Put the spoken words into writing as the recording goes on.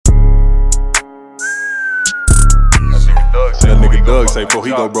That nigga Dugg say before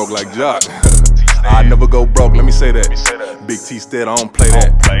he go broke like Jock. I never go broke, let me say that. Big T Stead, I don't play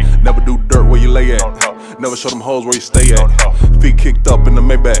that. Never do dirt where you lay at. Never show them hoes where you stay at. Feet kicked up in the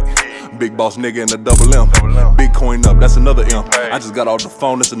Maybach. Big boss nigga in the double M. Bitcoin up, that's another M. I just got off the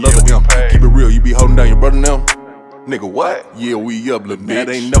phone, that's another M. Keep it real, you be holding down your brother now? Nigga, what? Yeah, we up, little bitch. That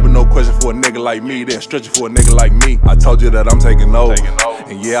ain't never no question for a nigga like me, then stretching for a nigga like me. I told you that I'm taking over.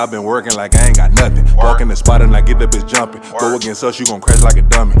 And yeah, I've been working like I ain't got nothing. Walk in the spot and I get that bitch jumping. Go against us, you gon' crash like a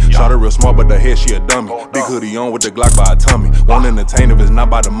dummy. Shot her real smart, but the head, she a dummy. Big hoodie on with the Glock by her tummy. Won't entertain if it's not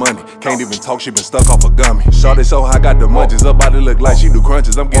by the money. Can't even talk, she been stuck off a gummy. Shot it so high, got the munchies. Her body look like she do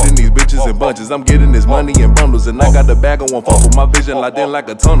crunches. I'm getting these bitches in bunches. I'm getting this money in bundles. And I got the bag on one fumble. My vision locked in like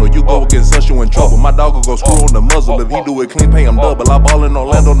a tunnel. You go against us, you in trouble. My dog will go screw on the muzzle. If he do it clean, pay him double. I ball in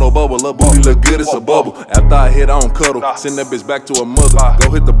Orlando, no bubble. Little booty look good, it's a bubble. After I hit, I don't cuddle. Send that bitch back to her mother. Go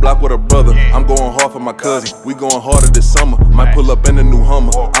hit the block with her brother. I'm going hard for my cousin. We going harder this summer. Might pull up in a new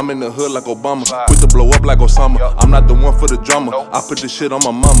Hummer. I'm in the hood like Obama. Quit to blow up like Osama. I'm not the one for the drama. I put this shit on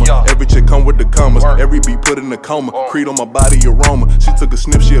my mama. Every chick come with the commas. Every beat put in a coma. Creed on my body aroma. She took a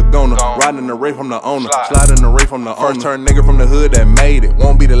sniff, she a goner. Riding the rape from the owner. Sliding the rape from the owner. First turn nigga from the hood that made it.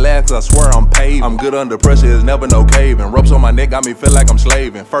 Won't be the last, cause I swear I'm paid. I'm good under pressure, it's never no caving. Ropes on my neck got me feel like I'm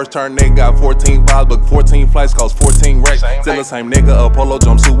slaving. First turn nigga got 14 files, but 14 flights cost 14 racks. Still the same nigga, a polo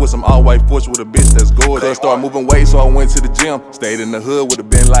jumpsuit with some all white force with a bitch that's good. Cuz start moving weight, so I went to the gym. Stayed in the hood, would've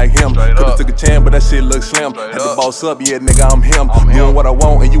been like him. Could've took a chance, but that shit look slim. Had to boss up, yeah nigga, I'm him. Doing what I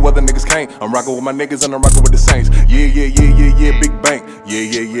want and you other niggas can't. I'm rocking with my niggas and I'm rocking with the Saints. Yeah, big bank. Yeah,